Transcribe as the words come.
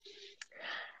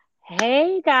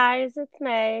Hey guys, it's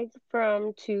Meg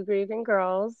from Two Grieving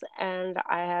Girls, and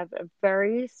I have a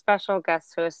very special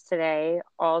guest host today,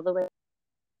 all the way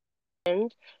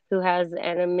who has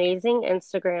an amazing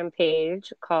Instagram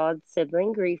page called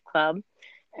Sibling Grief Club.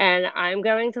 And I'm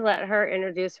going to let her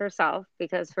introduce herself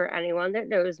because for anyone that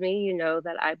knows me, you know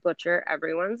that I butcher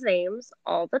everyone's names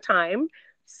all the time.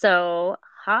 So,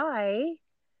 hi,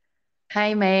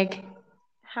 Hi, Meg.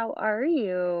 how are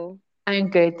you? I'm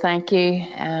good, thank you.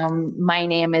 My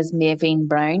name is Maeveen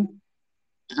Brown,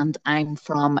 and I'm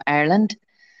from Ireland.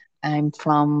 I'm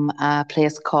from a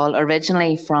place called,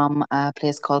 originally from a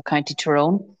place called County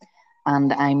Tyrone,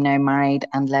 and I'm now married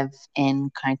and live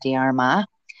in County Armagh.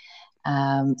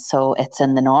 So it's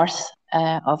in the north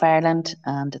of Ireland,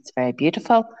 and it's very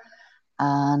beautiful.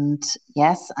 And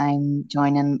yes, I'm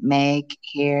joining Meg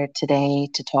here today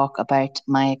to talk about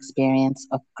my experience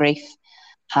of grief,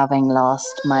 having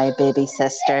lost my baby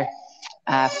sister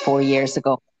 4 years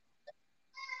ago.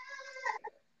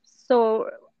 So,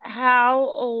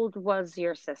 how old was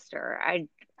your sister? I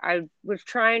was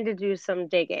trying to do some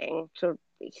digging to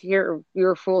hear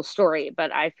your full story,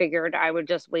 but I figured I would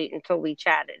just wait until we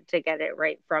chatted to get it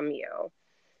right from you.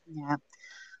 Yeah.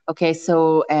 Okay,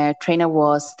 so Trina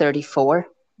was 34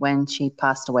 when she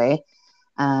passed away.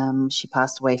 She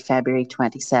passed away February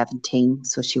 2017,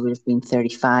 so she would have been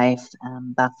 35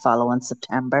 that following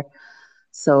September.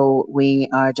 So we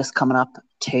are just coming up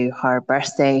to her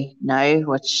birthday now,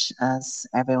 which, as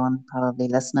everyone probably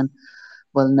listening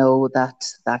will know, that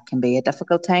can be a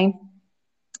difficult time.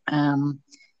 Um,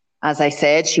 as I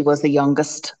said, she was the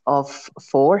youngest of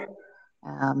four.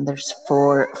 There's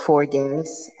four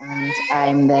girls, and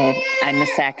I'm the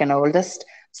second oldest.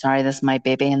 Sorry, there's my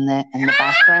baby in the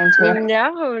background here.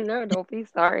 No, no, don't be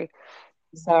sorry.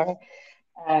 Sorry.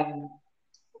 Um,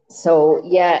 so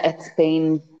yeah, it's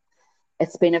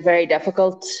been a very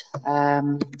difficult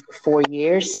 4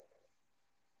 years.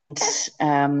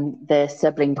 The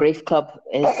sibling grief club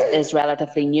is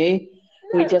relatively new.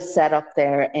 We just set up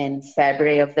there in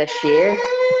February of this year,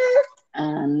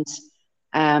 and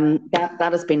that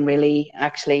has been really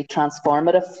actually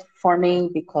transformative for me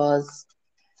because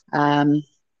um,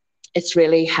 it's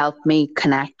really helped me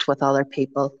connect with other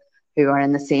people who are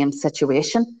in the same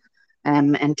situation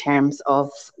in terms of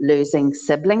losing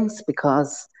siblings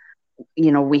because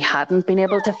we hadn't been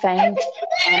able to find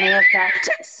any of that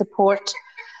support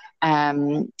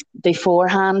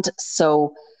beforehand.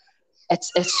 So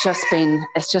it's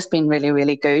just been really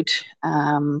really good.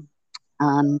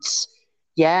 And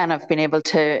yeah, and I've been able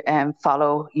to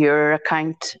follow your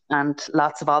account and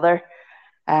lots of other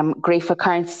grief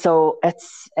accounts. So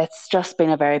it's just been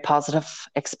a very positive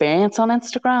experience on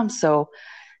Instagram. So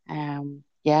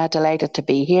yeah, delighted to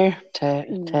be here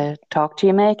to talk to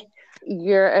you, Meg.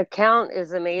 Your account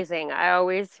is amazing. I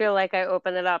always feel like I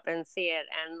open it up and see it,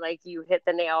 and like you hit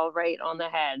the nail right on the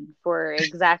head for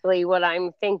exactly what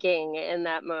I'm thinking in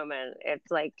that moment.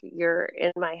 It's like you're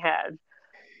in my head,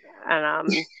 and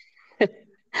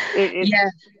it Yeah,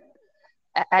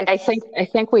 it's I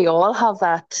think we all have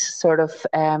that sort of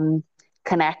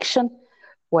connection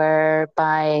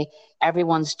whereby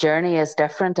everyone's journey is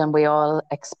different and we all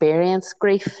experience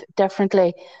grief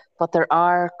differently, but there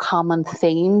are common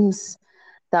themes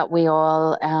that we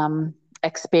all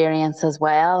experience as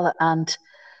well. And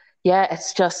yeah,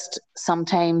 it's just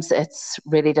sometimes it's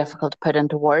really difficult to put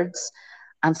into words,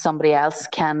 and somebody else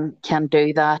can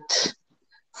do that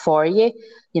for you.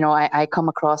 I come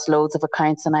across loads of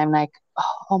accounts and I'm like,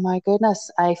 oh my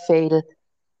goodness, I feel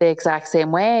the exact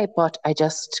same way, but I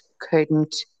just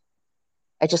couldn't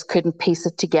piece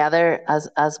it together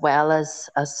as well as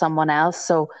someone else.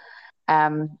 So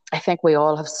I think we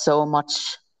all have so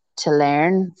much to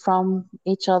learn from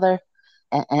each other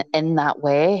in that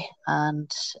way.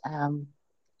 And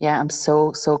yeah, I'm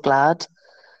so glad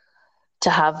to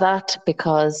have that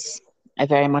because I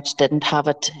very much didn't have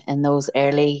it in those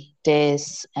early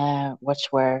days, which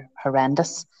were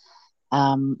horrendous.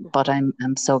 But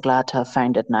I'm so glad to have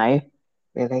found it now,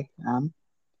 really.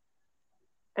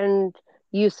 and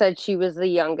you said she was the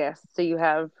youngest, so you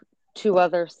have two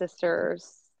other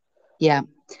sisters. Yeah,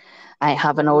 I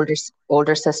have an And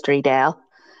older sister Edel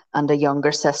and a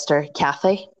younger sister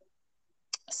Kathy.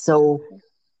 So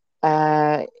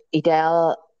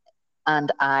Edel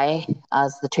and I,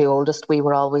 as the two oldest, we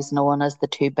were always known as the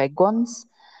two big ones.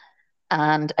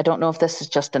 And I don't know if this is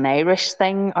just an Irish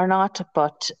thing or not,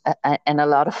 but in a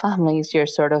lot of families, you're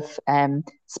sort of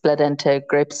split into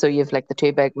groups. So you've like the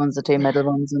two big ones, the two middle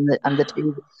ones, and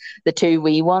the two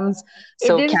wee ones. it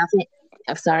So is. Kathy,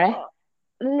 I'm sorry.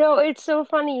 No, it's so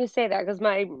funny you say that because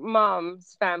my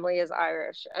mom's family is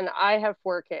Irish and I have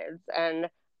four kids and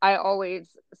I always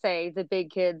say the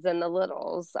big kids and the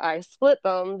littles. I split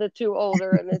them, the two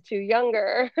older and the two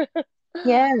younger.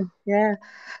 Yeah, yeah.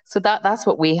 So that's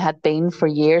what we had been for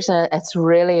years. It's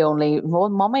really only, well,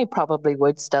 Mummy probably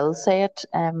would still say it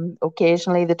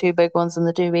occasionally, the two big ones and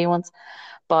the two wee ones.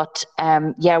 But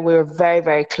yeah, we were very,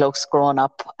 very close growing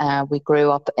up. We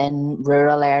grew up in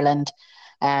rural Ireland,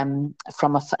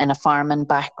 from in a farming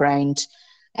background.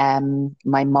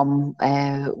 My mum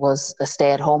was a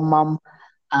stay-at-home mum,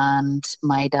 and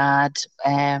my dad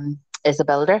is a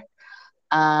builder.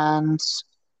 And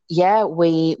yeah,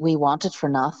 we wanted for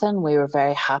nothing. We were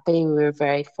very happy. We were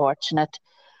very fortunate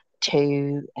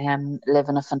to live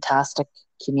in a fantastic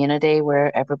community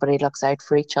where everybody looks out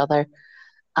for each other.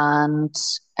 And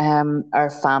our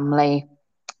family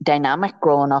dynamic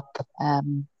growing up,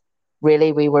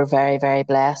 really, we were very, very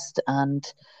blessed and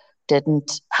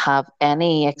didn't have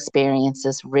any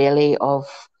experiences really of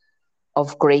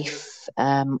grief,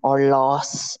 or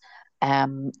loss,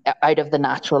 out of the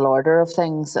natural order of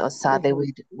things. Sadly, Hmm.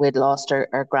 we'd lost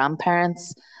our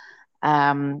grandparents.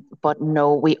 But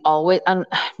no, we always, and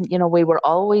we were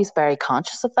always very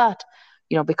conscious of that,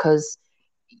 because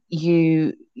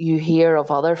you hear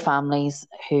of other families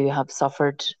who have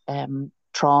suffered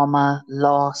trauma,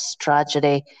 loss,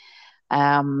 tragedy,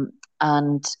 um,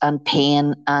 and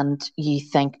pain, and you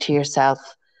think to yourself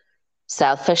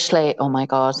selfishly, "Oh my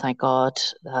God, thank God,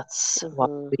 that's what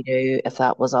Hmm. we do if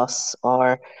that was us,"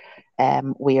 or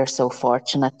we are so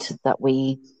fortunate that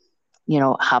we,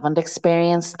 haven't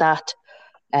experienced that.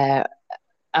 Uh,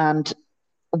 and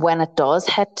when it does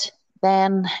hit,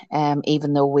 then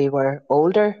even though we were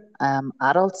older,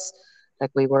 adults,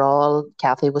 like we were all,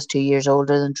 Kathy was 2 years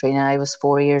older than Trina, I was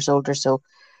 4 years older, so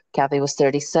Kathy was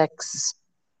 36,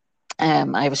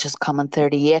 I was just coming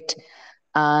 38,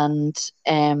 and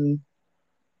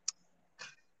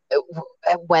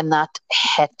when that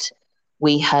hit,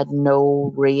 we had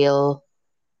no real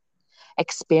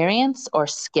experience or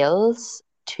skills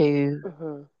to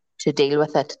Hmm. deal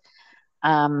with it.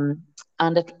 Um,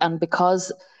 and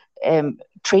because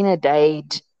Trina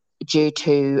died due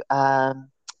to a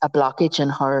blockage in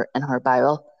her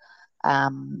bowel.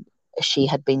 Um, she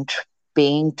had been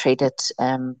being treated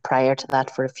prior to that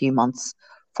for a few months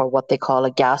for what they call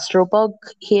a gastrobug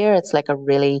here. It's like a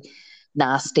really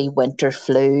nasty winter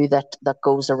flu that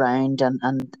goes around,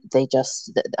 and they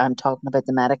just, I'm talking about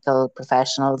the medical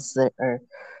professionals that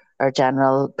are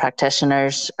general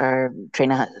practitioners, or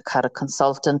Trina had a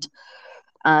consultant,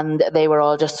 and they were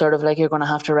all just sort of like, "You're going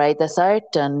to have to ride this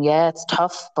out, and yeah, it's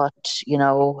tough, but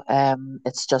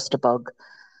it's just a bug."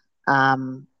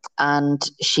 um, and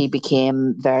she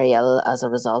became very ill as a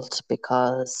result,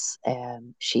 because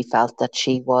she felt that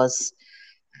she was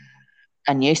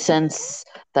a nuisance,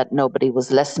 that nobody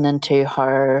was listening to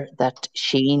her, that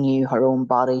she knew her own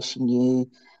body, she knew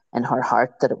in her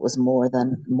heart that it was more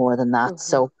than that. Hmm.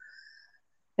 So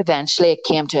eventually it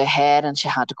came to a head, and she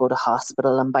had to go to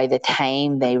hospital. And by the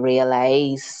time they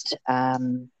realized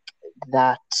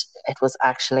that it was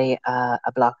actually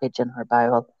a blockage in her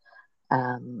bowel,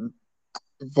 um,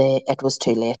 it was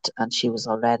too late, and she was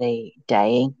already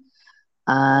dying.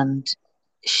 And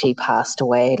she passed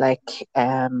away, like,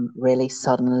 really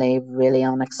suddenly, really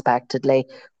unexpectedly.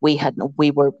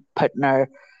 We were putting our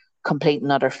complete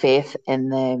and utter faith in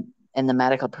the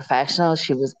medical professionals.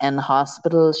 She was in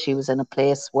hospital. She was in a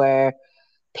place where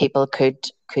people could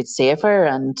save her,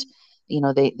 and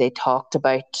they talked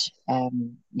about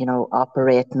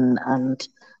operating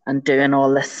and doing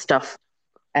all this stuff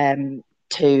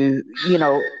to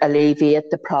alleviate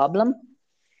the problem.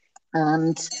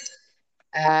 And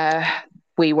uh,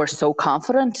 we were so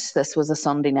confident. This was a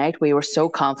Sunday night. We were so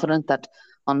confident that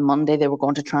on Monday they were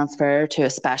going to transfer her to a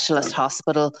specialist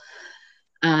hospital,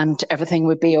 and everything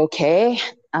would be okay.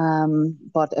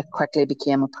 But it quickly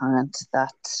became apparent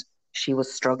that she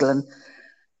was struggling,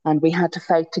 and we had to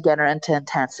fight to get her into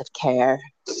intensive care.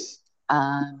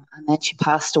 And then she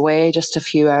passed away just a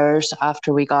few hours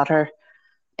after we got her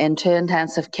into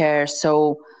intensive care.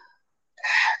 So,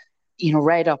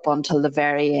 right up until the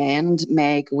very end,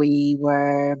 Meg, we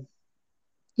were,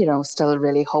 still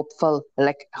really hopeful.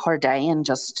 Like, her dying,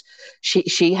 just,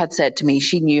 she had said to me,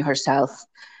 she knew herself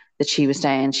that she was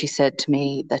dying. She said to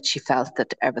me that she felt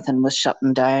that everything was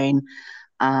shutting down.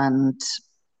 And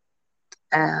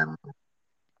um,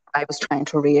 I was trying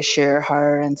to reassure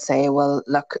her and say, well,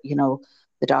 look,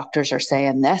 the doctors are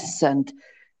saying this, and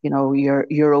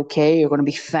you're okay, you're going to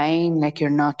be fine. Like,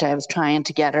 you're not. I was trying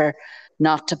to get her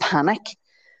not to panic.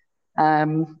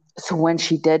 So when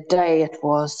she did die,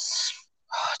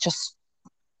 just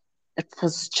it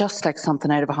was just like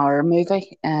something out of a horror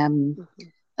movie.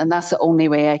 and that's the only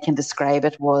way I can describe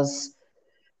it, was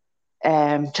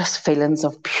just feelings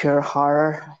of pure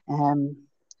horror,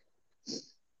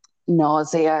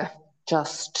 nausea,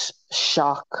 just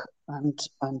shock and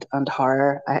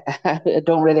horror. I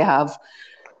don't really have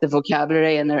the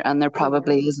vocabulary, and there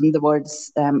probably isn't the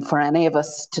words for any of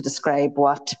us to describe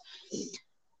what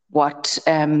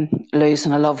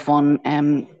losing a loved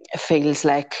one feels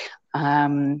like.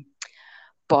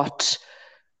 But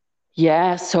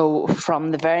yeah, so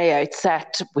from the very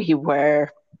outset,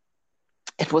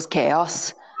 it was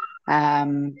chaos.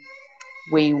 Um,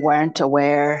 we weren't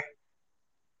aware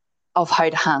of how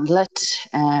to handle it.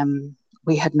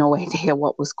 We had no idea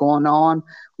what was going on.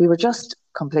 We were just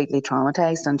completely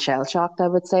traumatized and shell shocked, I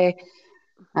would say.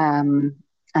 Um,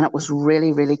 and it was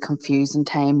really, really confusing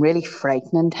time, really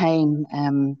frightening time.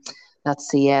 That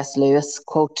C.S. Lewis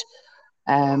quote,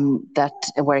 that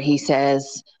where he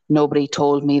says, "Nobody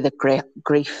told me that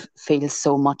grief feels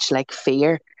so much like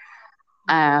fear."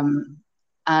 Um,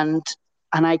 and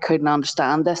and I couldn't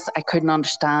understand this. I couldn't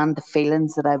understand the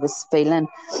feelings that I was feeling.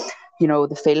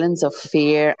 The feelings of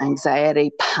fear,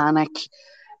 anxiety, panic,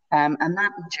 and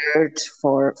that endured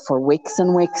for weeks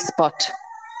and weeks. But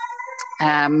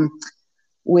um,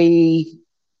 we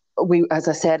as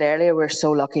I said earlier, we're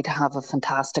so lucky to have a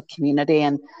fantastic community,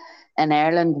 and in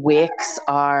Ireland, wakes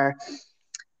are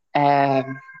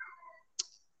um,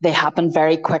 they happen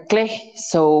very quickly.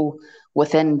 So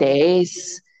within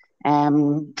days,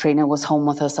 Trina was home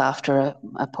with us after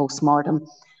a post mortem.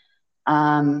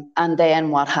 And then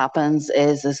what happens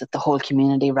is that the whole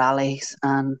community rallies,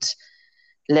 and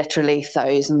literally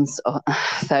thousands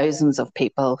of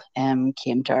people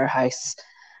came to our house.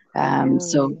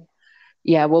 So Really?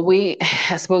 yeah, well,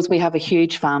 I suppose we have a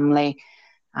huge family,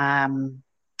 um,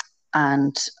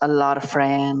 and a lot of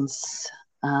friends,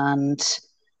 and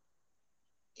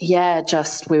yeah,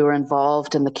 just we were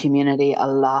involved in the community a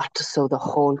lot. So the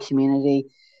whole community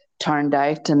turned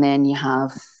out, and then you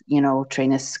have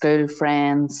Trina's school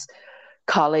friends,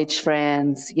 college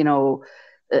friends,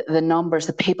 the numbers,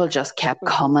 the people just kept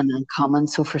coming and coming.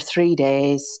 So for 3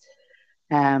 days,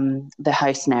 the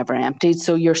house never emptied.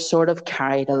 So you're sort of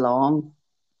carried along,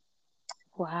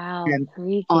 Wow, um,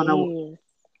 three on a days.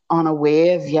 on a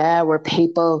wave, yeah, where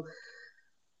people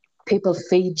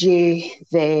feed you,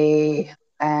 they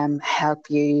help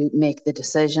you make the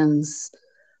decisions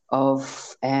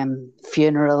of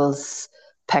funerals,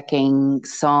 picking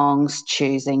songs,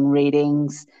 choosing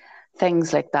readings,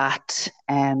 things like that,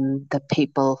 that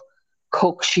people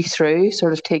coax you through,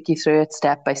 sort of take you through it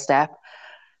step by step.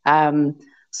 Um,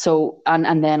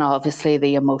 and then obviously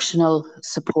the emotional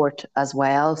support as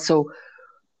well. So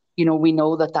we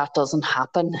know that that doesn't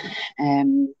happen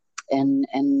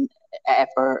in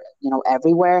ever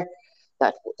everywhere.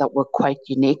 That we're quite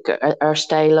unique, our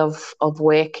style of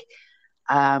wake.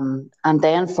 And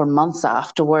then for months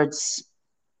afterwards,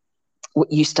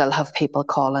 you still have people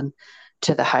calling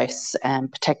to the house,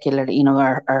 particularly,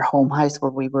 our home house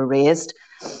where we were raised.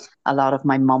 A lot of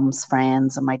my mum's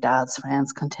friends and my dad's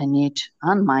friends continued,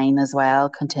 and mine as well,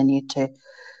 continued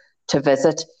to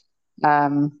visit.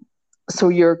 Um, so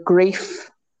your grief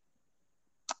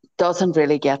doesn't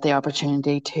really get the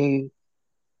opportunity to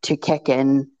kick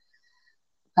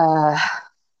uh,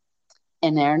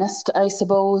 in earnest, I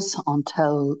suppose,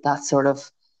 until that sort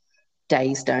of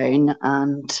dies down.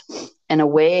 And in a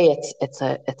way, it's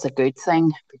a good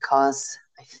thing, because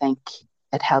I think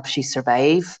it helps you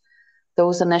survive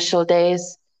those initial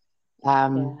days.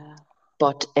 Um, Yeah.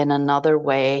 but in another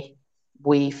way,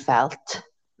 we felt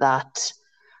that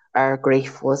our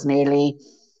grief was nearly,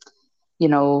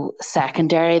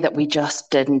 secondary, that we just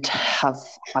didn't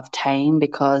have time,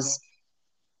 because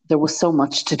there was so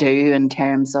much to do in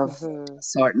terms of Mm-hmm.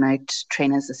 sorting out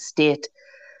Trina's estate.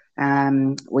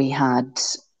 We had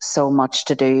so much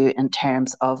to do in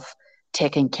terms of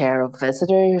taking care of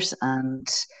visitors, and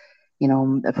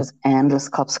it was endless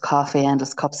cups of coffee,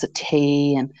 endless cups of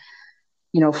tea, and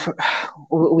for,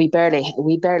 we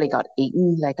barely got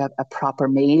eaten like a proper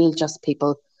meal. Just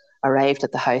people arrived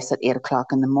at the house at 8 o'clock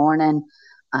in the morning,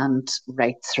 and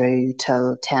right through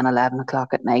till 10, 11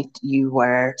 o'clock at night, you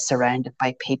were surrounded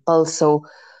by people. So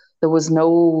there was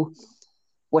no,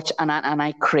 and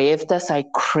I craved this. I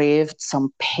craved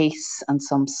some peace and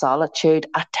some solitude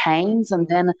at times, and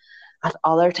then at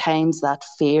other times that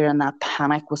fear and that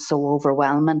panic was so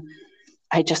overwhelming.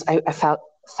 I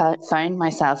found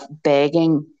myself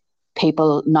begging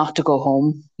people not to go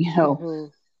home,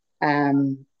 Mm-hmm.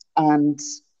 um, and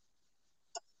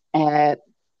uh,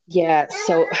 yeah.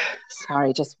 So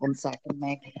sorry, just 1 second,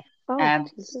 Meg. Oh, Um,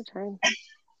 take your time.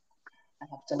 I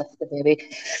have to lift the baby.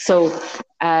 So,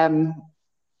 um,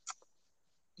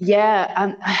 Yeah,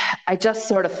 and I just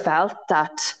sort of felt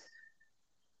that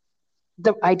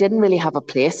I didn't really have a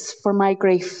place for my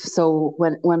grief. So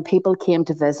when people came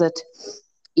to visit,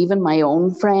 even my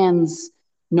own friends,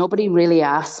 nobody really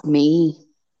asked me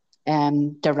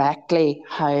directly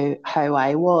how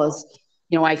I was.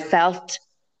 You know, I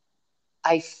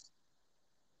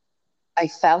I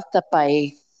felt that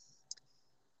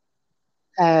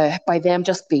by them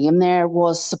just being there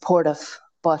was supportive,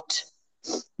 but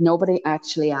nobody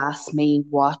actually asked me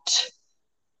what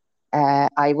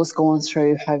I was going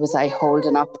through. How was I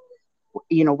holding up?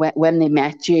 You know, when they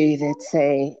met you, they'd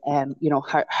say, you know,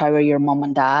 how are your mum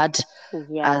and dad?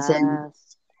 As in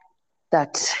Yes.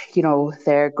 that, you know,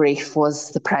 their grief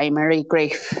was the primary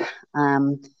grief.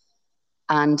 Um,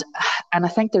 and and I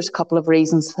think there's a couple of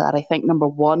reasons for that. I think number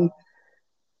one,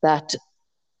 that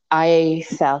I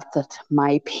felt that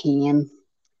my pain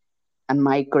and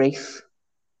my grief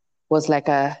was like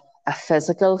a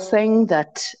physical thing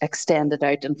that extended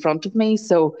out in front of me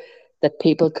so that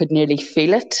people could nearly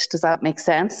feel it. Does that make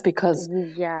sense? Because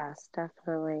Yes,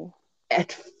 definitely.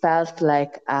 it felt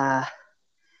like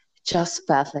just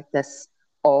felt like this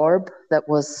orb that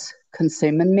was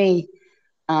consuming me,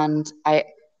 and I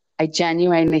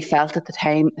genuinely felt at the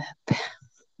time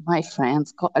my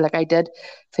friends, like I did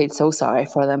feel so sorry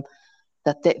for them,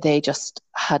 that they just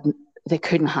hadn't, they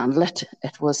couldn't handle it.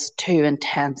 It was too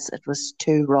intense, it was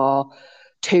too raw,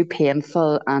 too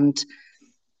painful, and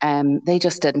they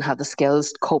just didn't have the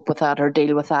skills to cope with that or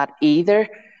deal with that either.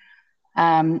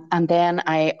 And then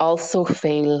I also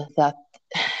feel that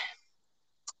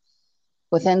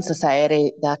within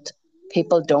society that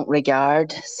people don't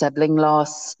regard sibling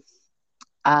loss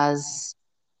as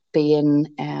being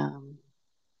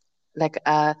like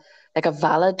a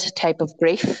valid type of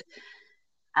grief,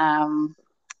 um,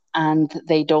 and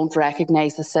they don't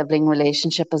recognize the sibling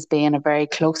relationship as being a very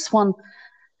close one,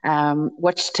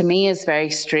 which to me is very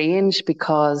strange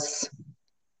because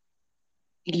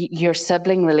your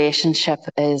sibling relationship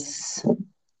is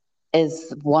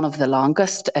one of the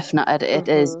longest, if not it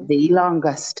is Mhm. the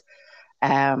longest.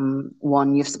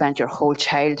 One, you've spent your whole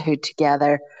childhood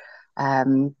together.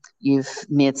 You've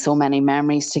made so many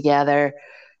memories together,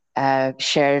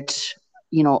 shared,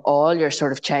 you know, all your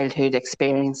sort of childhood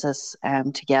experiences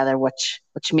together, which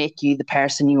make you the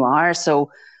person you are. So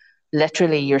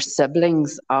literally, your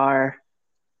siblings are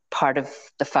part of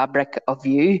the fabric of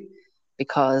you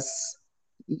because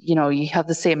you know you have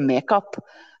the same makeup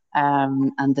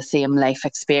and the same life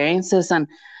experiences. And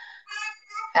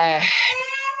uh,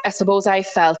 I suppose I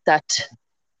felt that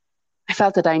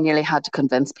I nearly had to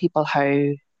convince people how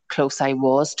close I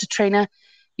was to Trina,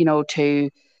 you know, to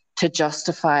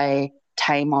justify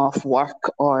time off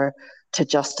work or to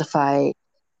justify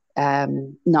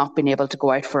not being able to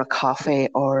go out for a coffee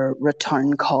or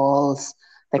return calls,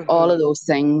 like all of Mhm. those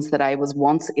things that I was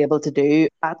once able to do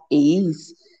at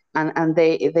ease. And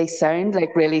they sound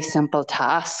like really simple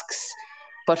tasks,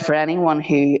 but for anyone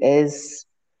who is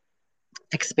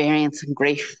experiencing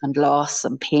grief and loss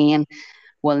and pain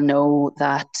will know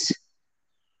that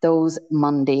those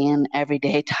mundane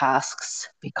everyday tasks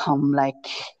become like,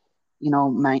 you know,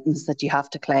 mountains that you have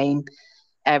to climb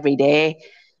every day.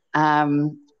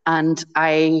 And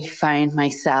I found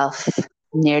myself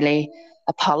nearly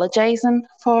apologizing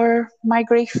for my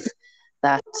grief,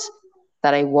 that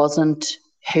I wasn't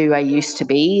who I used to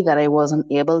be, that I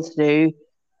wasn't able to do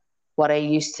what I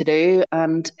used to do,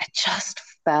 and it just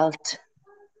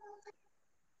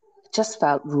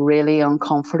felt really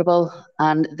uncomfortable.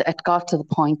 And it got to the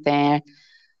point there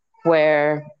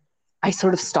where I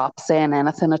sort of stopped saying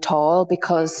anything at all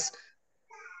because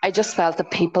I just felt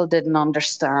that people didn't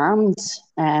understand.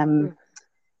 Um, Mm.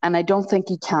 and I don't think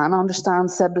you can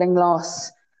understand sibling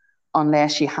loss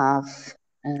unless you have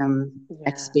Yes.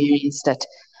 experienced it.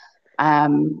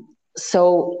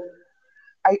 So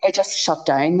I just shut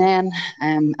down then,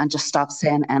 and just stopped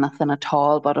saying anything at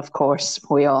all. But of course,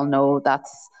 we all know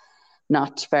that's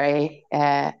not a very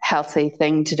healthy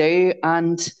thing to do.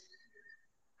 And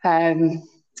um,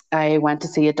 I went to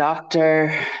see a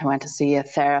doctor, I went to see a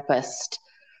therapist,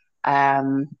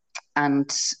 um, and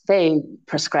they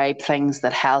prescribed things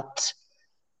that helped,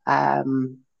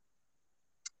 um,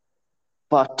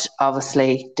 but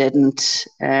obviously didn't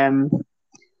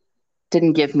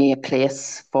give me a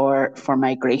place for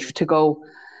my grief to go.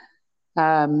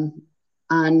 Um,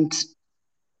 and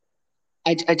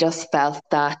I just felt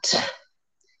that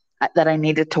I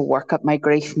needed to work at my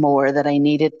grief more, that I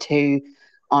needed to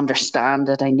understand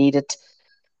it, I needed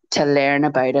to learn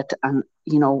about it, and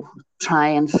you know, try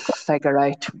and figure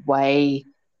out why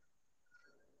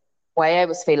I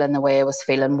was feeling the way I was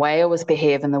feeling, why I was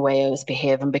behaving the way I was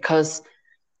behaving, because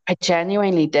I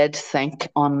genuinely did think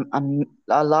on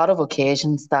a lot of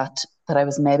occasions that I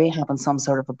was maybe having some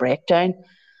sort of a breakdown.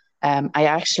 I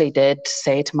actually did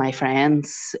say to my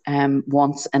friends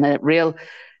once, in a real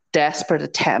desperate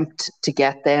attempt to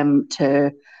get them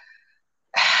to,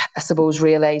 I suppose,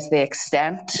 realize the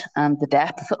extent and the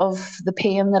depth of the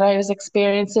pain that I was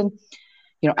experiencing.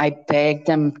 I begged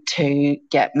them to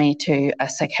get me to a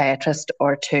psychiatrist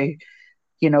or to,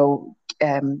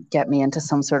 get me into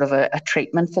some sort of a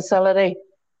treatment facility.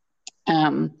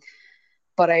 Um,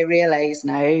 but I realize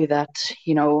now that,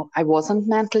 I wasn't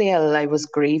mentally ill. I was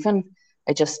grieving.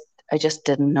 I just, I just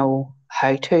didn't know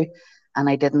how to, and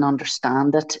I didn't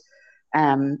understand it.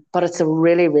 But it's a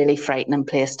really, really frightening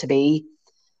place to be.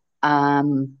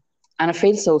 And I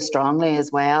feel so strongly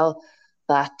as well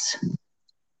that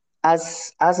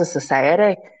as a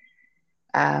society,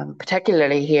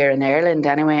 particularly here in Ireland,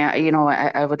 anyway,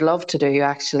 I would love to do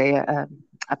actually a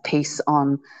piece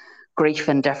on grief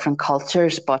in different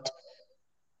cultures, but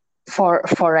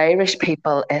for Irish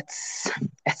people, it's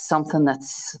something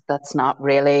that's not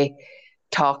really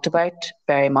talked about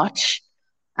very much.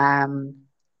 Um,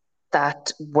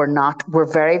 that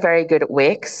we're very, very good at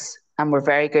wakes and we're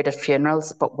very good at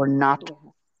funerals, but we're not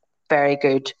Mhm. very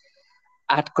good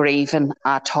at grieving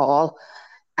at all.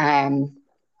 I'm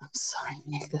sorry,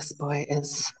 Nick. This boy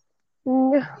is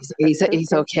No, he's that's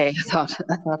he's okay. okay.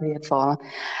 I thought he had fallen.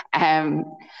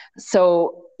 Um,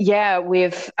 so yeah,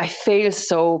 I feel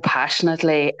so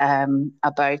passionately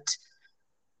about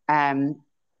um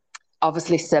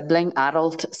obviously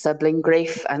adult sibling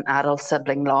grief and adult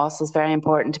sibling loss is very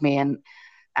important to me,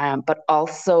 and but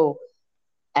also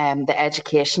the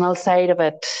educational side of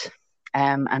it,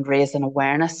 and raising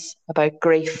awareness about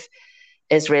grief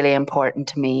is really important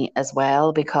to me as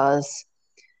well, because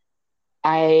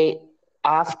I,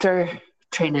 after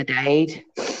Trina died,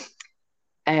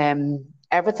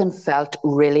 everything felt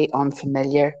really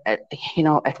unfamiliar.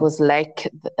 It was like,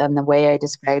 and the way I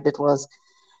described it was,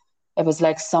 it was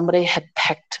like somebody had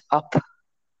picked up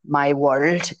my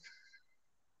world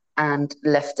and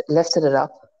lifted it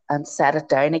up and set it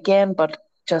down again, but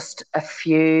just a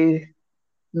few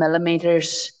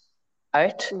millimeters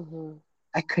out. Hmm.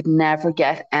 I could never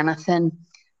get anything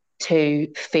to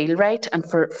feel right. And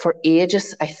for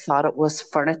ages, I thought it was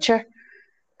furniture.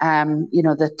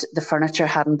 That the furniture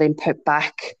hadn't been put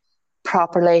back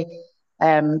properly.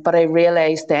 But I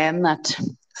realised then that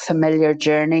familiar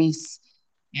journeys,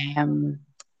 um,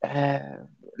 uh,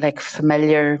 like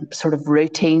familiar sort of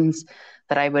routines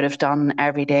that I would have done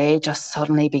every day, just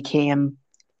suddenly became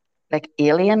like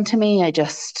alien to me. I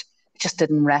just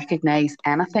didn't recognise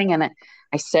anything, and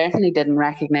I certainly didn't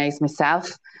recognise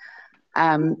myself.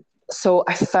 So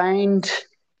I found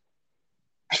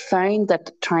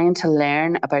that trying to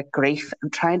learn about grief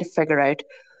and trying to figure out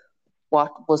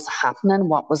what was happening,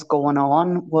 what was going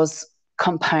on, was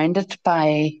compounded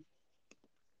by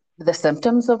the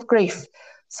symptoms of grief.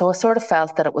 So I sort of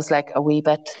felt that it was like a wee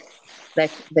bit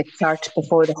like the cart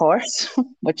before the horse,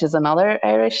 which is another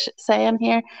Irish saying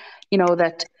here.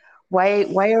 That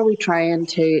why are we trying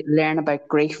to learn about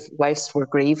grief whilst we're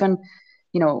grieving?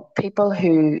 People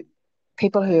who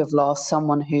have lost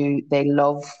someone who they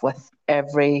love with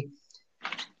every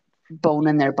bone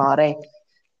in their body,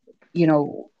 you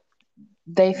know,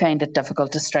 they find it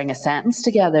difficult to string a sentence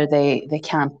together. They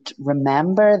can't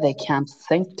remember. They can't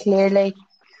think clearly.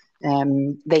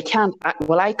 They can't.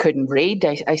 Well, I couldn't read.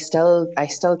 I still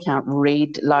can't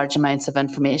read large amounts of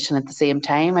information at the same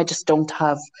time. I just don't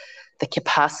have the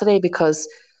capacity, because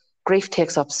grief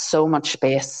takes up so much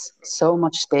space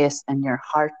in your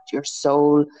heart, your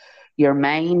soul, your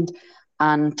mind,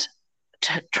 and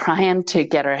trying to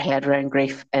get our head around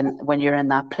grief and when you're in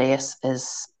that place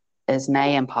is nigh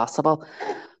impossible.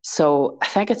 So I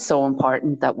think it's so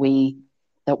important that we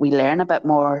learn a bit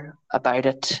more about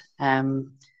it.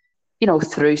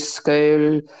 Through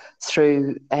school,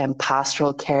 through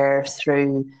pastoral care,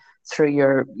 through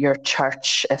your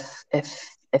church,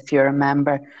 if you're a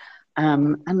member,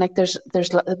 and like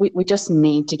we just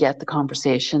need to get the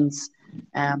conversations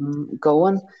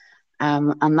going,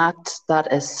 and that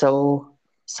is so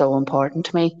important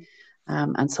to me,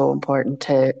 and so important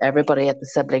to everybody at the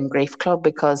Sibling Grief Club,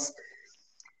 because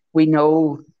we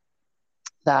know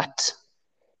that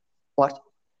what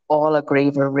all a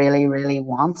griever really, really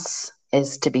wants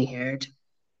is to be heard.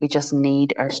 We just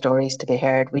need our stories to be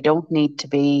heard. We don't need to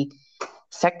be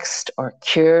fixed or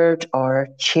cured or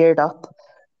cheered up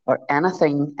or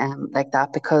anything like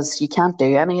that, because you can't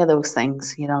do any of those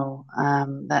things.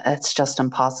 It's just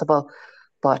impossible.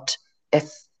 But if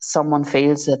someone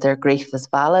feels that their grief is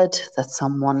valid, that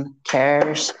someone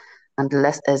cares and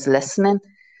is listening,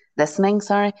 listening,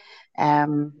 sorry,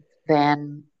 um,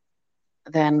 then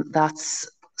that's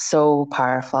so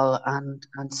powerful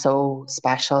and so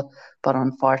special. But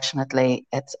unfortunately,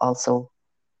 it's also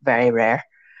very rare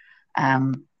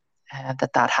um,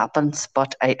 that that happens.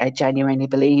 But I genuinely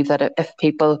believe that if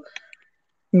people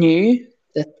knew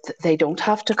that they don't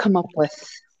have to come up with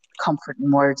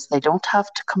comforting words, they don't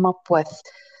have to come up with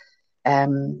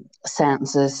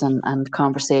sentences and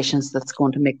conversations that's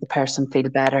going to make the person feel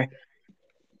better.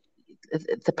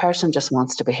 The person just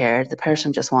wants to be heard. The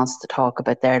person just wants to talk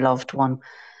about their loved one,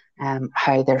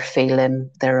 how they're feeling,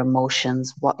 their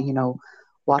emotions,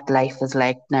 what life is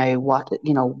like now, what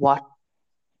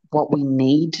we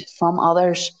need from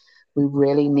others. We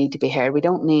really need to be heard. We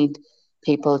don't need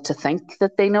people to think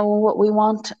that they know what we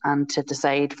want and to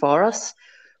decide for us.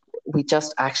 We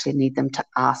just actually need them to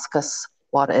ask us,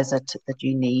 what is it that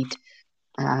you need?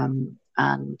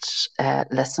 And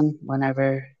listen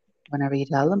whenever you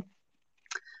tell them.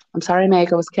 I'm sorry,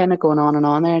 Meg, I was kind of going on and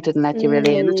on there. I didn't let you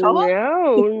really in at all.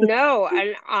 No, no.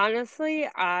 And honestly,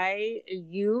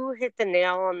 you hit the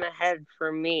nail on the head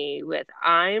for me with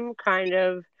I'm kind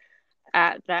of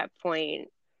at that point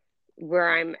where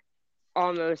I'm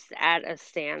almost at a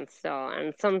standstill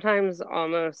and sometimes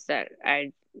almost that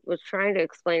I was trying to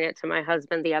explain it to my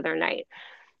husband the other night.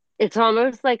 It's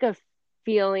almost like a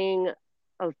feeling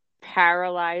of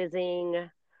paralyzing.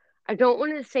 I don't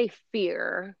want to say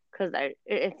fear because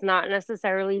it's not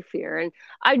necessarily fear, and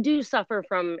I do suffer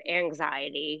from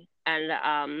anxiety,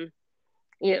 and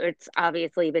it's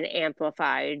obviously been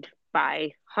amplified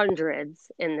by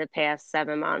hundreds in the past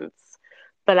 7 months.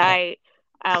 But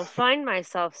I'll find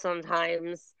myself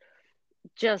sometimes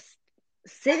just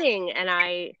sitting and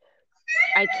I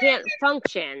can't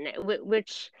function,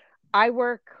 which I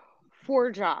work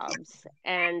 4 jobs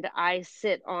and I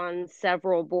sit on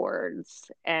several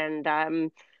boards and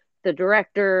I'm the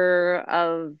director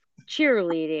of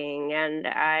cheerleading and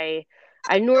I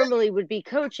normally would be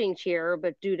coaching cheer,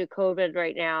 but due to COVID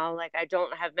right now, like I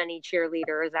don't have many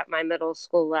cheerleaders at my middle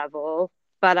school level.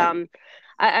 But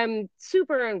I'm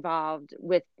super involved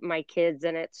with my kids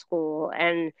and at school,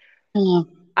 and Yeah.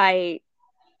 I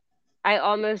I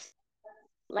almost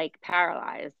like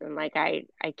paralyzed and like I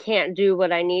can't do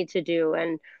what I need to do.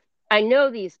 And I know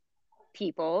these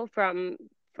people from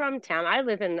town. I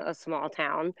live in a small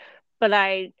town, but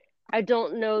I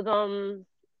don't know them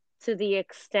to the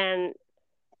extent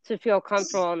to feel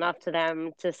comfortable enough to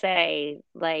them to say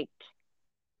like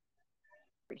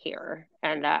here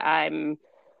and I'm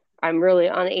really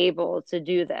unable to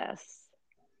do this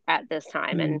at this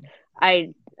time. And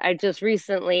Mm. I just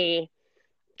recently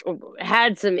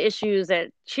had some issues at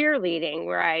cheerleading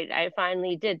where I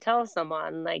finally did tell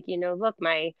someone like, look,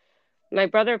 my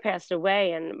brother passed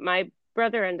away and my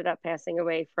brother ended up passing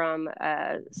away from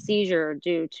a seizure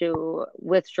due to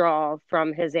withdrawal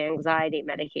from his anxiety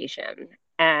medication.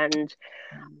 And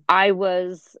I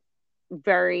was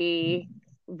very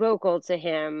vocal to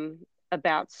him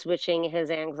about switching his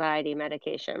anxiety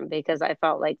medication because I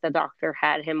felt like the doctor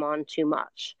had him on too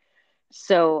much.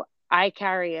 So I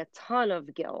carry a ton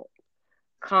of guilt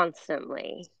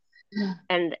constantly,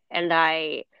 and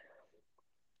I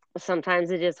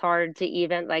sometimes it is hard to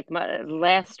even like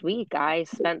last week I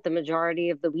spent the majority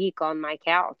of the week on my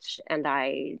couch and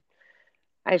I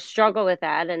struggle with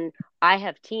that. And I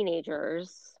have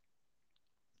teenagers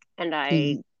and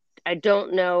Mm. I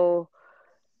don't know,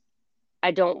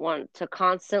 I don't want to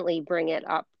constantly bring it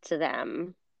up to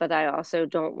them, but I also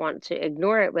don't want to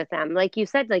ignore it with them. Like you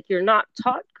said, like you're not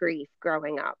taught grief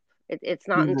growing up. It's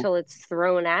not Mhm. until it's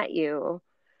thrown at you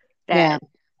Yeah, that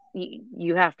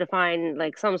you have to find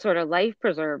like some sort of life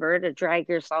preserver to drag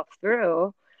yourself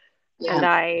through. And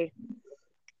yeah,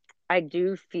 I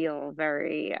do feel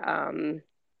very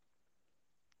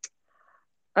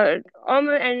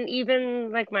and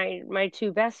even like my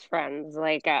two best friends,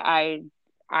 like I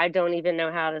don't even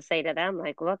know how to say to them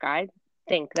like, look, I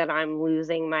think that I'm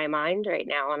losing my mind right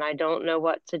now and I don't know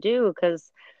what to do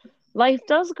because life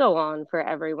does go on for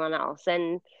everyone else.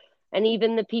 And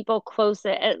even the people close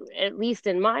at least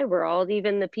in my world,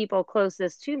 even the people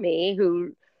closest to me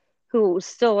who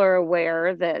still are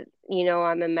aware that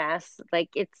I'm a mess, like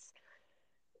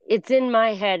it's in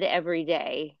my head every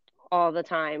day, all the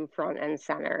time, front and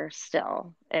center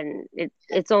still. And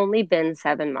it's only been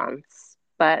 7 months,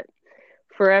 but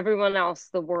for everyone else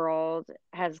the world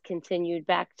has continued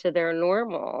back to their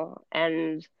normal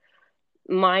and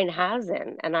mine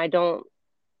hasn't, and I don't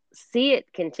see it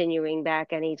continuing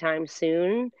back anytime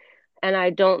soon. And I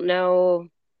don't know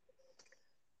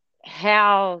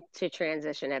how to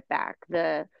transition it back.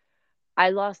 The I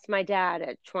lost my dad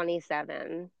at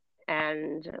 27,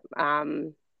 and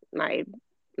my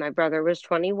my brother was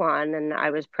 21 and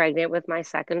I was pregnant with my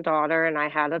second daughter and I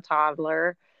had a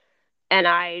toddler and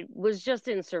I was just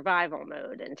in survival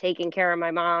mode and taking care of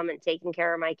my mom and taking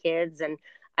care of my kids. And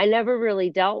I never really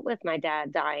dealt with my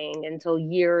dad dying until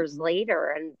years later.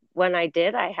 And when I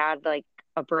did, I had like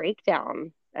a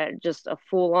breakdown, just a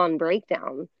full on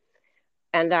breakdown.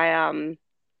 And I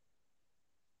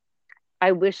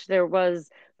wish there was,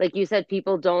 like you said,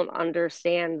 people don't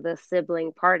understand the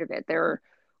sibling part of it.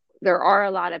 There are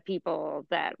a lot of people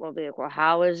that will be like, well,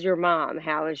 how is your mom?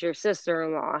 How is your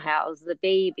sister-in-law? How's the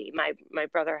baby? My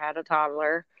brother had a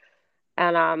toddler.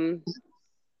 And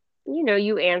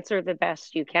you answer the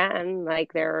best you can.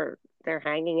 Like they're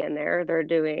hanging in there, they're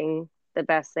doing the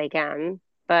best they can.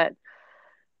 But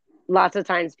lots of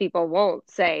times people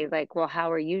won't say like, well,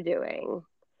 how are you doing?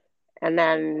 And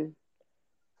then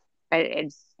I,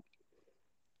 it's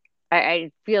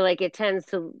I feel like it tends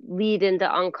to lead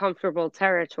into uncomfortable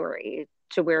territory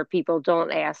to where people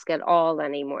don't ask at all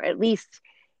anymore. At least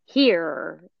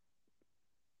here,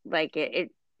 like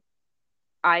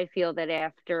I feel that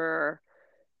after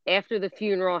the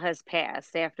funeral has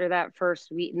passed, after that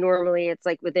first week, normally it's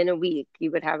like within a week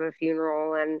you would have a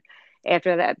funeral, and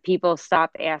after that, people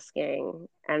stop asking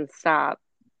and stop.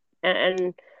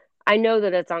 And I know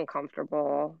that it's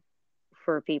uncomfortable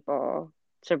for people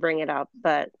to bring it up,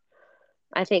 but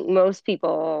I think most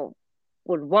people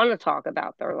would want to talk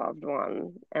about their loved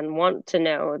one and want to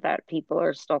know that people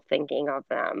are still thinking of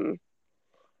them.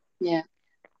 Yeah,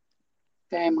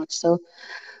 very much so.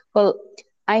 Well,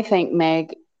 I think,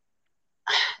 Meg,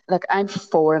 like I'm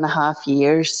 4.5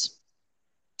 years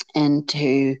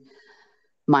into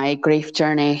my grief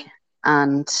journey,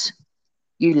 and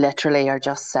you literally are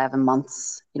just 7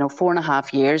 months.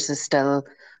 4.5 years is still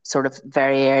sort of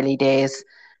very early days.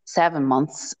 7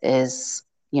 months is,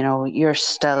 you're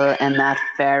still in that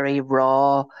very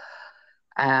raw,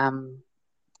 um,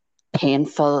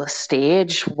 painful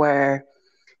stage where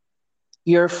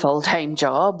your full time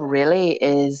job really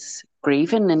is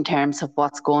grieving in terms of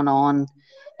what's going on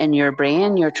in your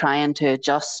brain. You're trying to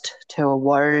adjust to a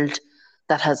world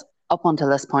that has, up until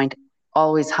this point,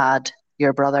 always had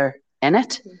your brother in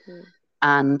it. Mm-hmm.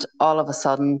 And all of a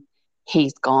sudden,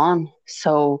 he's gone.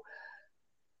 So,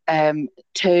 um,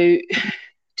 to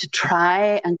to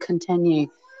try and continue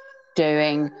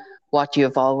doing what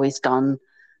you've always done,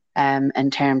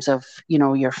 in terms of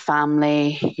your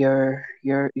family, your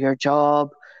job,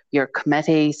 your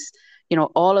committees,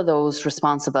 all of those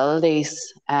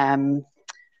responsibilities.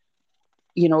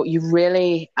 You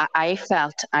really, I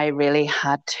felt I really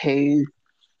had to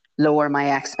lower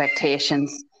my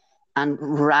expectations and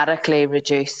radically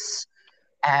reduce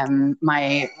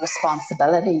my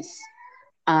responsibilities.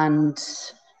 And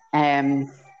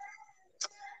um,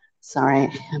 sorry,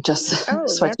 I'm just Oh,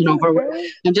 that's switching over. okay.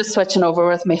 I'm just switching over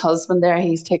with my husband there.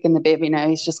 He's taking the baby now.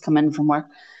 He's just come in from work.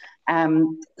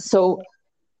 So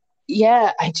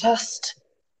yeah, I just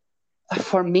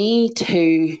for me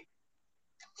to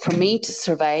for me to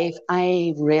survive,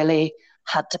 I really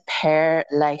had to pare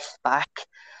life back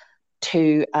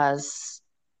to as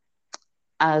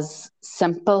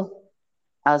simple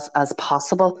as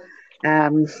possible,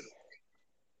 um,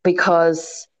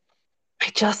 because I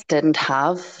just didn't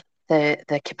have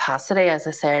the capacity, as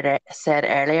I said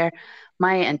earlier.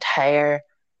 My entire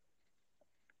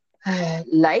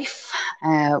life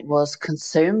was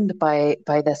consumed by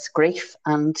this grief,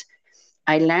 and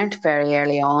I learned very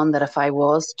early on that if I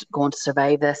was going to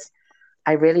survive this,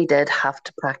 I really did have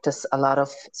to practice a lot of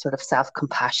sort of self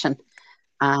compassion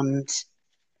and,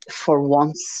 for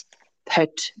once,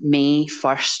 put me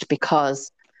first,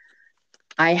 because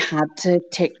I had to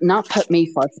not put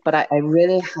me first, but I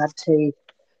really had to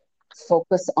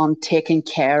focus on taking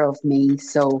care of me.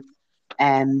 So,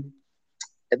 um,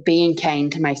 being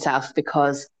kind to myself,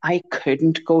 because I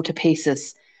couldn't go to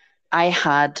pieces. I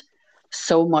had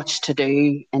so much to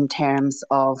do in terms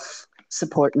of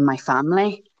supporting my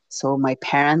family. So my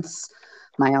parents,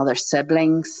 my other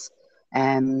siblings,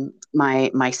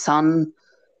 my son,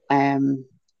 um,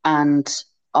 and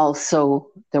also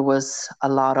there was a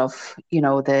lot of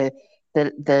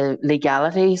the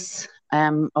legalities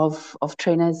of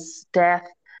Trina's death,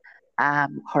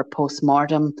 her post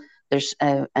mortem. There's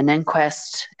an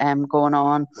inquest going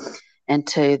on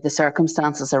into the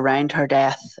circumstances around her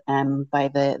death, by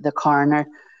the coroner.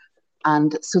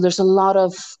 And so there's a lot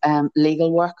of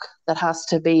legal work that has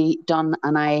to be done,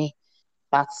 and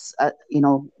that's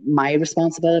my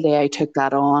responsibility. I took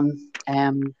that on,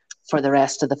 for the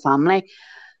rest of the family.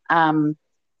 Um,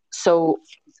 so,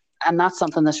 and that's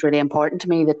something that's really important to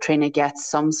me, that Trina gets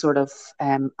some sort of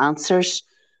answers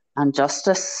and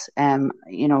justice.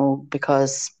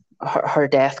 Because her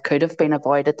death could have been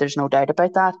avoided. There's no doubt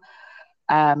about that.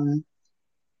 Um,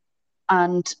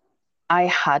 and I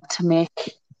had to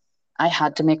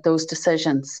make those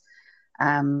decisions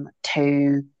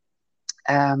to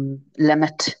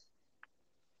limit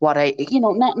what I,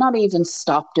 not even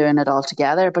stop doing it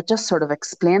altogether, but just sort of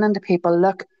explaining to people,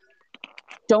 look,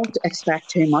 don't expect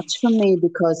too much from me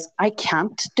because I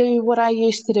can't do what I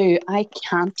used to do. I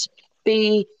can't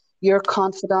be your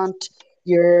confidant,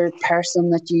 your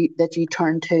person that you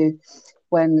turn to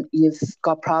when you've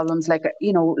got problems, like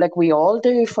we all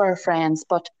do for our friends.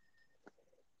 But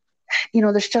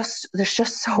there's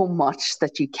just so much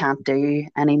that you can't do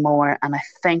anymore, and I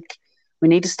think we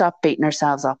need to stop beating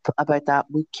ourselves up about that.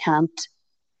 We can't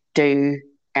do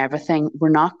everything. We're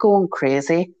not going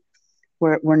crazy.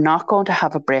 We're not going to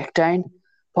have a breakdown,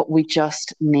 but we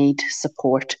just need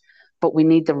support. But we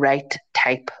need the right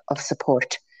type of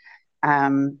support.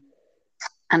 Um,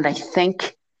 and I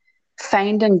think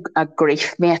finding a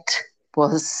grief mate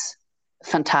was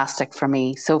fantastic for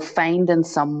me. So finding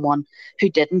someone who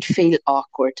didn't feel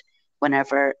awkward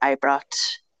whenever I brought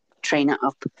Trina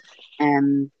up,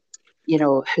 um,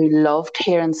 who loved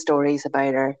hearing stories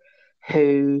about her,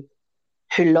 who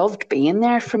loved being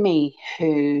there for me,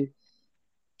 who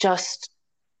just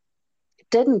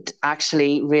didn't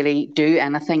actually really do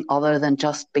anything other than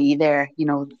just be there.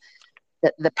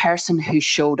 The person who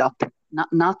showed up,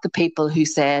 not the people who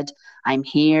said, I'm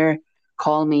here,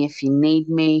 call me if you need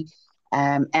me,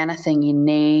 anything you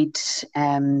need,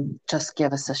 just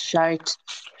give us a shout.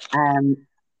 Um,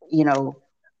 you know,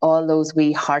 all those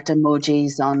wee heart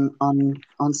emojis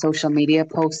on social media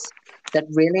posts, that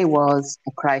really was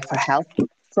a cry for help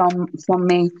from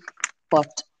me.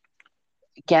 But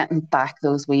getting back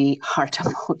those wee heart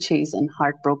emojis and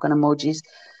heartbroken emojis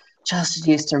just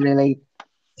used to really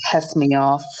piss me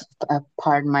off,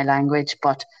 pardon my language,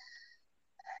 but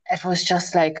it was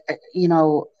just like,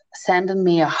 sending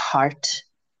me a heart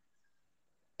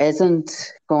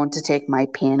isn't going to take my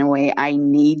pain away. I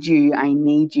need you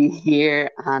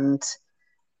here. And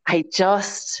I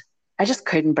just, I just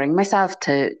couldn't bring myself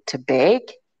to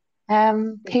beg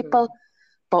Mm-hmm. people.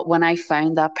 But when I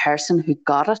found that person who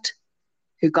got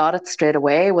it straight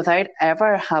away without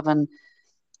ever having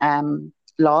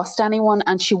lost anyone,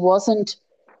 and she wasn't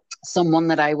someone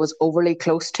that I was overly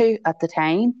close to at the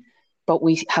time, but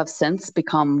we have since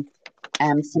become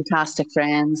fantastic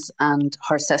friends, and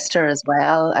her sister as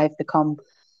well. I've become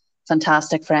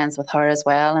fantastic friends with her as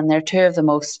well, and they're two of the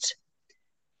most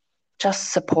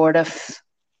just supportive,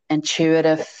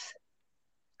 intuitive,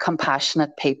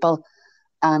 compassionate people.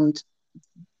 And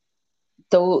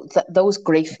those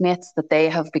grief mates that they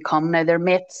have become now, they're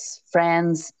mates,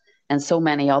 friends in so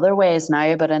many other ways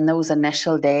now, but in those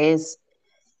initial days,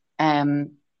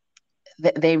 um,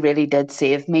 they really did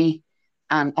save me.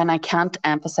 And I can't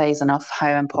emphasize enough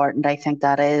how important I think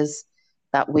that is,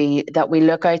 that we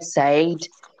look outside,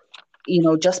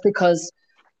 just because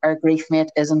our grief mate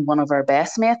isn't one of our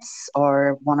best mates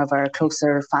or one of our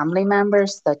closer family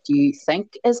members that you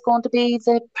think is going to be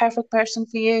the perfect person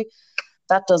for you,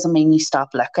 that doesn't mean you stop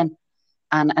looking.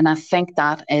 And I think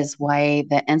that is why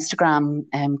the Instagram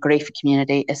grief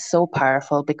community is so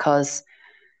powerful, because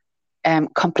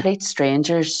complete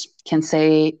strangers can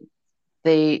say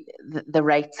the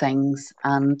right things,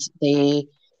 and they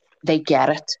get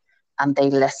it, and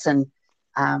they listen.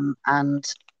 And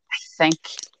I think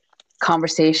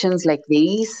conversations like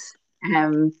these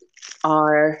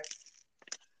are,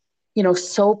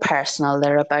 so personal.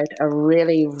 They're about a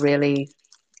really, really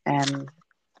um,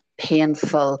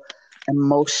 painful,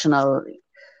 emotional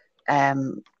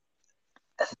um,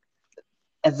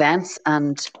 events.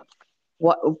 And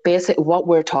what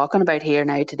we're talking about here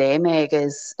now today, Meg,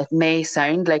 is, it may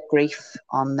sound like grief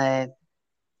on the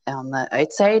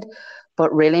outside,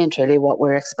 but really and truly, what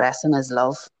we're expressing is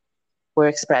love. We're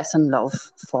expressing love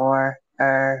for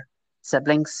our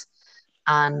siblings,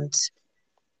 and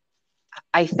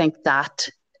I think that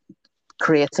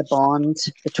creates a bond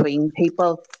between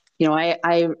people.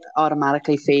 I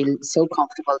automatically feel so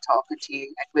comfortable talking to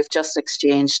you. Like, we've just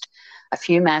exchanged a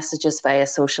few messages via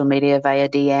social media, via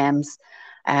DMs.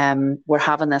 We're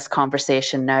having this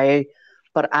conversation now,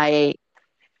 but I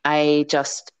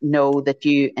just know that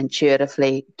you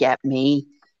intuitively get me,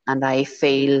 and I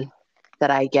feel that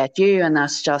I get you, and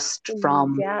that's just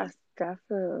from, Yes,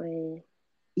 definitely.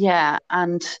 yeah.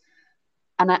 And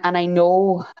I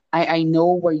know, I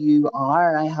know where you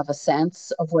are. I have a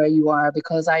sense of where you are,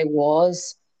 because I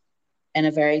was in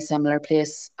a very similar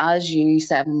place as you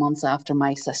 7 months after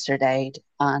my sister died.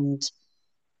 And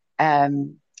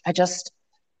um I just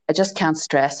I just can't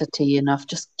stress it to you enough.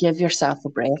 Just give yourself a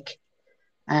break.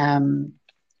 Um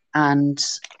and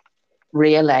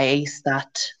realize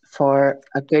that for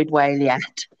a good while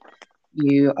yet,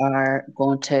 you are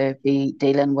going to be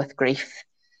dealing with grief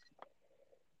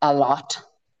a lot.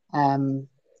 Um,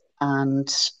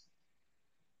 and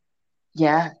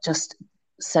yeah, just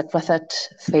sit with it,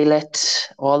 feel it,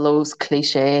 all those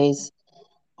cliches.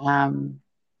 Um,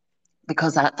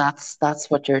 because that's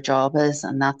what your job is,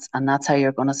 and that's how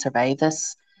you're going to survive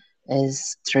this,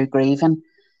 is through grieving.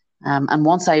 And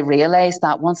once I realized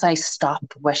that, once I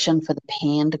stopped wishing for the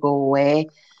pain to go away,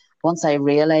 once I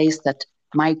realized that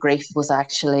my grief was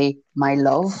actually my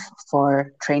love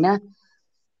for Trina,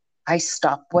 I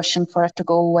stopped wishing for it to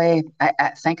go away.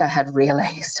 I think I had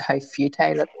realized how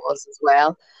futile it was as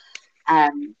well.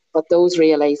 But those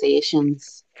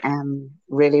realizations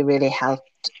really, really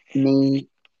helped me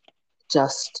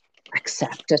just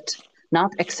accept it.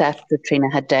 Not accept that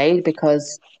Trina had died,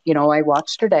 because, I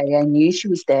watched her die. I knew she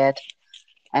was dead.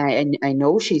 I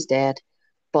know she's dead.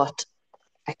 But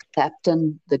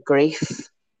accepting the grief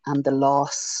and the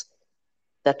loss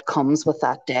that comes with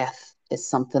that death is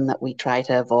something that we try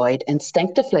to avoid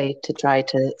instinctively to try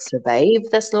to survive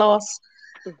this loss.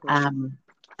 Mhm.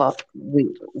 But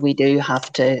we do have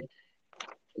to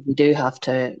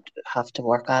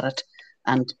work at it.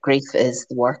 And grief is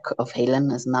the work of healing,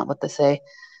 isn't that what they say?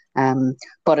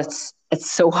 But it's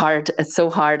so hard. It's so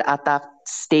hard at that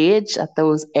stage, at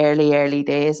those early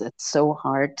days. It's so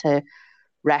hard to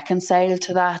reconcile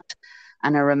to that.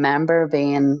 And I remember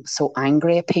being so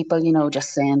angry at people,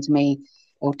 just saying to me,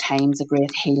 "Oh, time's a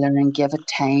great healer, and give it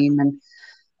time," and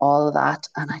all of that.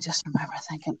 And I just remember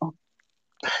thinking, "Oh,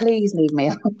 please leave me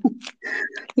alone."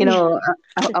 You know,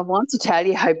 I want to tell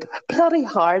you how bloody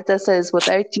hard this is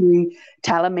without you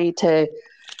telling me to,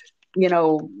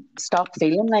 stop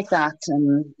feeling like that,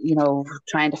 and,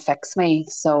 trying to fix me.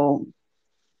 So,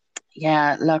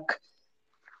 yeah, look,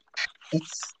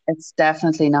 it's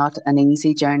definitely not an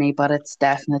easy journey, but it's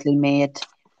definitely made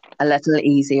a little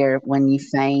easier when you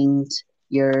find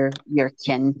your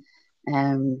kin.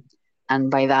 Um,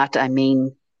 and by that I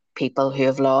mean people who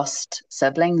have lost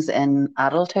siblings in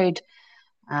adulthood.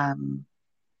 Um,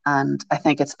 and I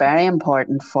think it's very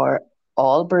important for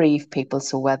all bereaved people.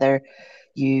 So whether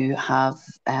you have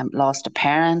lost a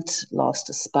parent, lost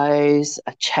a spouse,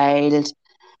 a child,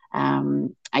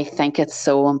 I think it's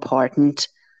so important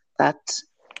that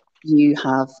you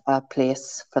have a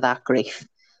place for that grief.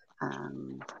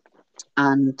 Um,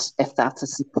 and if that's a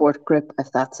support group,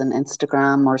 if that's an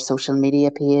Instagram or social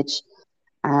media page,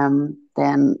 then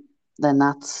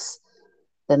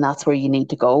that's where you need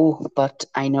to go. But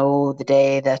I know the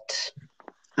day that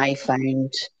I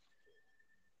found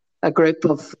a group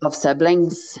of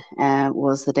siblings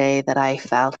was the day that I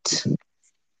felt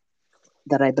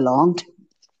that I belonged.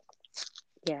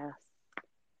 Yeah,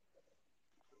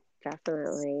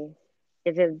 definitely.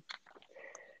 It has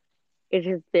it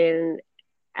has been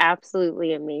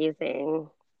absolutely amazing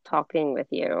talking with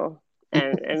you.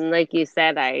 And like you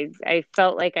said, I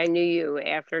felt like I knew you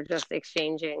after just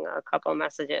exchanging a couple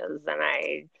messages,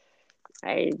 and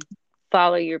I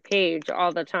follow your page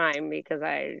all the time because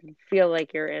I feel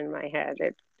like you're in my head.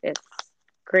 It's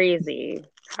crazy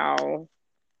how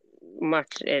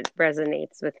much it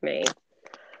resonates with me.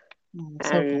 Oh,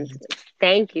 so And good.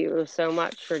 thank you so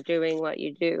much for doing what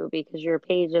you do, because your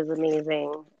page is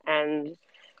amazing, and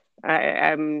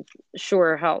I'm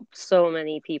sure helps so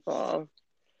many people.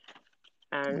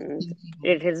 And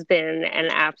it has been an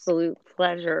absolute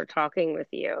pleasure talking with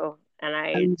you. And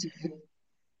I And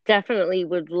definitely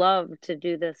would love to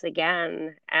do this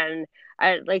again. And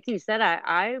like you said,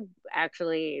 I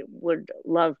actually would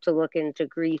love to look into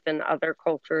grief in other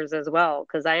cultures as well,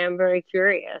 because I am very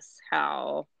curious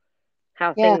how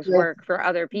yeah, things work for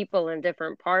other people in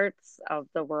different parts of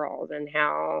the world, and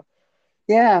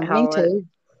yeah, me how too.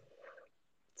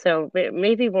 so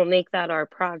maybe we'll make that our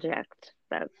project.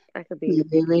 That could be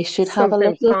Maybe we should have a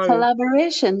something little fun.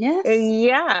 collaboration, yes?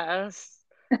 Yes.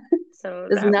 So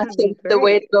Isn't that that would be the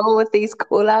way to great. go with these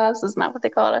collabs? Isn't that what they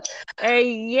call it?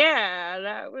 Yeah,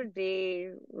 that would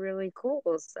be really cool.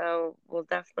 So we'll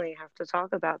definitely have to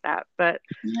talk about that. But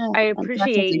Yeah, I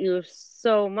appreciate definitely. you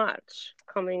so much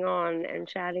coming on and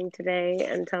chatting today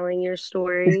and telling your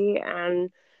story. And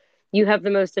you have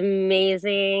the most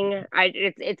amazing.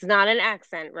 It's not an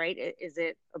accent, right? Is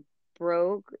it a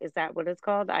brogue? Is that what it's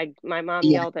called? My mom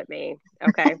Yeah. yelled at me.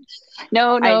 Okay.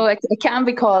 No, I no, it can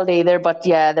be called either, but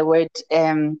yeah, the word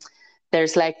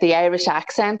there's like the Irish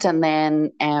accent, and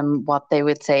then what they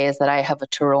would say is that I have a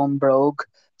Tyrone brogue.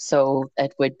 So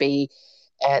it would be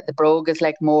the brogue is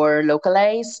like more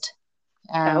localized,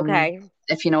 um, okay.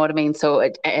 if you know what I mean. So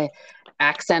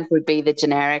accent would be the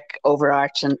generic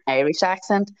overarching Irish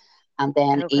accent. And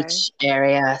then Okay. each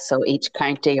area, so each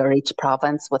county or each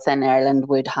province within Ireland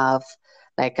would have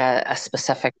like a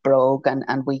specific brogue,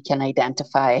 and we can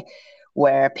identify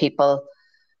where people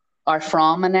are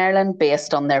from in Ireland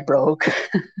based on their brogue.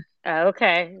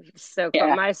 Okay. So cool.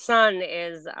 Yeah. My son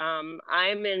is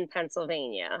I'm in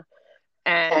Pennsylvania,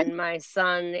 Okay. and my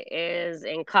son is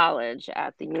in college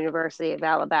at the University of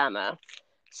Alabama.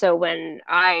 So when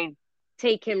I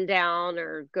take him down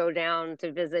or go down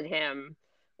to visit him,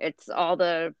 it's all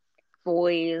the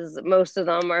boys, most of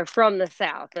them are from the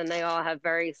South, and they all have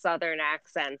very Southern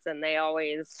accents, and they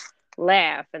always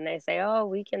laugh and they say, "Oh,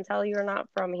 we can tell you're not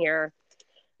from here."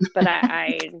 But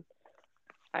I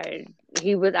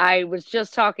I was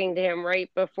just talking to him right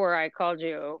before I called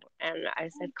you, and I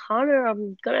said, "Connor,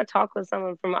 I'm gonna talk with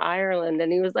someone from Ireland,"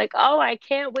 and he was like, "Oh, I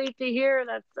can't wait to hear.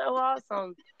 That's so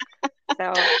awesome."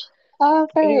 So Oh,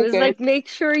 he very was good. like, "Make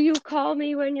sure you call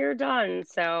me when you're done."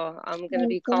 So I'm gonna Very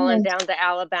be calling good. down to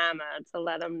Alabama to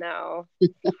let him know.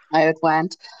 How it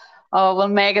went. Oh, well,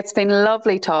 Meg, it's been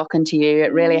lovely talking to you.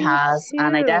 It really You has.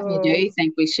 And I definitely do too.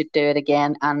 think we should do it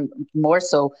again. And more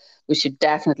so, we should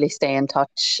definitely stay in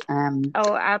touch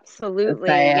Oh, absolutely.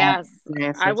 via, Yes.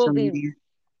 via I will social be media.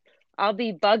 I'll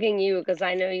be bugging you because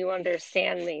I know you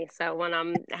understand me. So when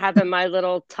I'm having my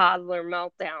little toddler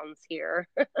meltdowns here,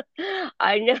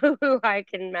 I know who I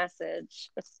can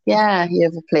message. Yeah, you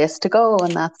have a place to go,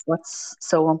 and that's what's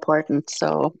so important.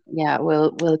 So yeah,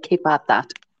 we'll keep at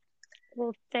that.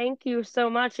 Well, thank you so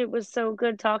much. It was so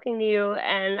good talking to you,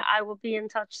 and I will be in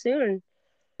touch soon.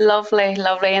 Lovely,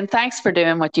 lovely, and thanks for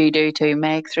doing what you do too,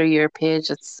 Meg, through your page.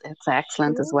 It's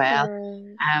excellent as well.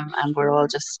 Sure. And Sure. we're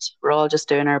all just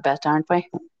doing our bit, aren't we?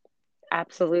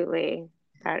 Absolutely.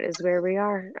 That is where we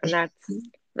are, and that's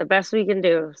the best we can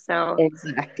do. So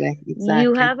Exactly, you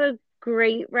exactly. have a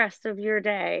great rest of your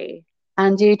day.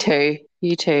 And you too,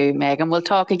 Megan. We'll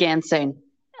talk again soon.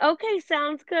 Okay,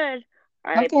 sounds good.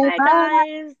 All right, Okay, bye bye.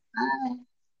 guys. Bye.